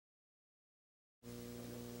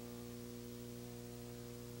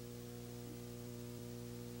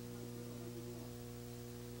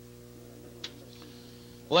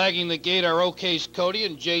Lagging the gate are OK's Cody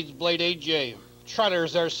and Jade's Blade AJ.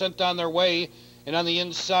 Trotters are sent on their way, and on the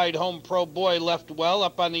inside, Home Pro Boy left well.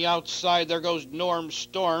 Up on the outside, there goes Norm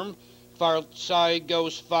Storm. Far side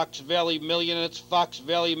goes Fox Valley Million, and it's Fox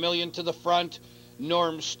Valley Million to the front.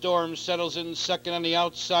 Norm Storm settles in second on the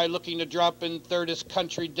outside, looking to drop in third is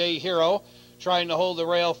Country Day Hero. Trying to hold the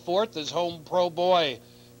rail fourth is Home Pro Boy.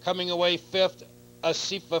 Coming away fifth,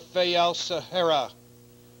 Asifa Fayal Sahara.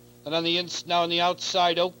 And now on the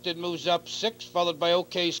outside, Oakton moves up sixth, followed by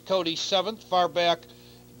OK's Cody seventh. Far back,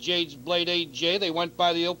 Jade's Blade AJ. They went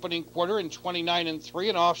by the opening quarter in 29 and 3,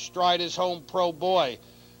 and off stride is Home Pro Boy.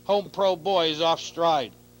 Home Pro Boy is off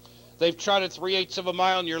stride. They've trotted 3/8 of a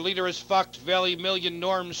mile, and your leader is Fox Valley Million.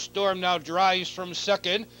 Norm Storm now drives from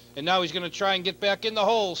second, and now he's going to try and get back in the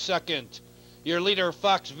hole second. Your leader,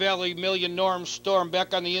 Fox Valley Million, Norm Storm,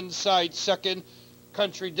 back on the inside second.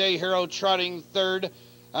 Country Day Hero trotting third.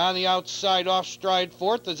 On the outside, off stride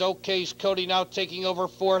fourth is OK's Cody. Now taking over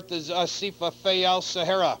fourth is Asifa Fayal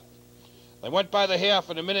Sahara. They went by the half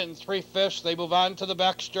in 1 minute and 3/5. They move on to the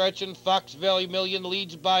backstretch, and Fox Valley Million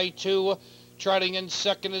leads by 2. Trotting in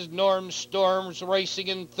second is Norm Storms. Racing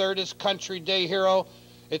in third is Country Day Hero.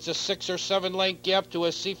 It's a 6 or 7 length gap to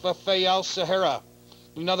Asifa Fayal Sahara.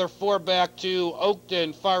 Another 4 back to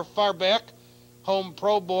Oakton. Far back, Home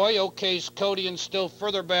Pro Boy, OK's Cody, and still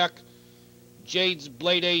further back, Jade's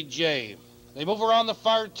Blade AJ. They move around the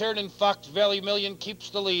far turn, and Fox Valley Million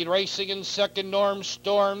keeps the lead. Racing in second, Norm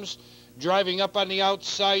Storms. Driving up on the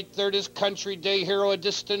outside, third is Country Day Hero. A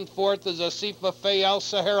distant fourth is Asifa Fayal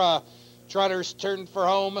Sahara. Trotters turn for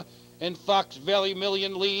home, and Fox Valley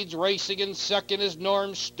Million leads. Racing in second is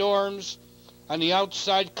Norm Storms. On the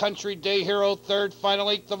outside, Country Day Hero third. Final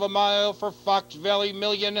 1/8 of a mile for Fox Valley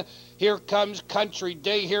Million. Here comes Country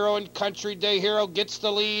Day Hero, and Country Day Hero gets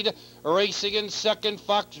the lead. Racing in second,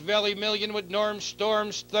 Fox Valley Million with Norm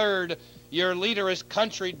Storms third. Your leader is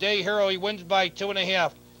Country Day Hero. He wins by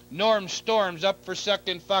 2.5. Norm Storms up for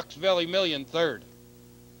second, Fox Valley Million third.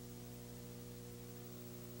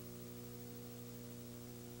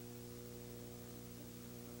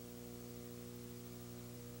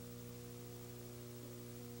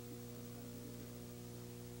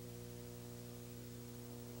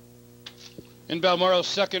 In Balmoral's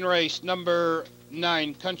second race, number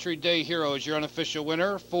 9, Country Day Hero is your unofficial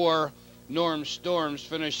winner. 4, Norm Storms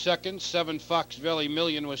finished second. 7, Fox Valley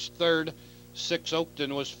Million was third. 6,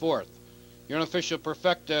 Oakton was fourth. Your unofficial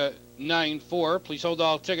perfecta, 9-4. Please hold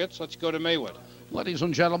all tickets. Let's go to Maywood. Ladies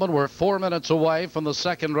and gentlemen, we're 4 minutes away from the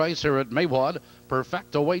second race here at Maywood.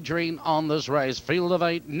 Perfecta wagering on this race. Field of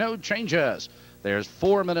 8, no changes. There's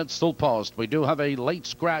 4 minutes still post. We do have a late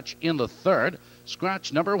scratch in the third.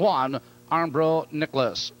 Scratch number 1. Armbro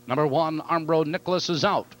Nicholas. Number 1, Armbro Nicholas is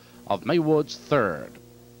out of Maywood's third.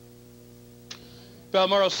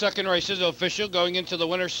 Balmoral's second race is official. Going into the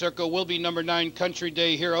winner's circle will be number 9, Country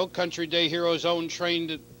Day Hero. Country Day Hero's own,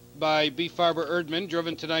 trained by B. Farber Erdman,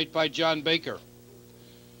 driven tonight by John Baker.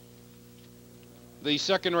 The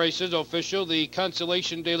second race is official. The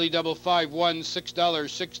Consolation Daily Double 5 won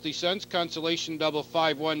 $6.60. Consolation Double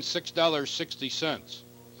 5 won $6.60.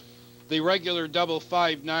 The regular double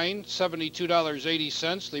 5-9,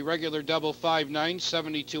 $72.80. The regular double 5-9,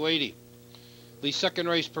 $72.80. The second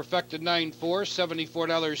race perfected 9-4,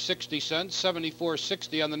 $74.60,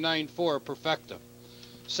 $74.60 on the 9-4 perfecta.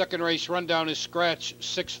 Second race rundown is scratch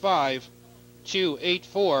 6-5,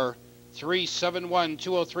 2-8-4, 3-7-1,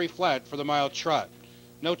 203 flat for the mile trot.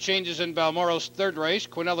 No changes in Balmoral's third race.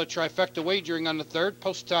 Quinella trifecta wagering on the third.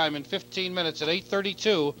 Post time in 15 minutes at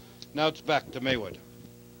 8:32. Now it's back to Maywood.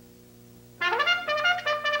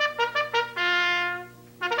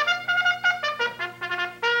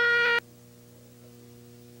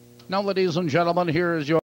 Now, ladies and gentlemen, here is your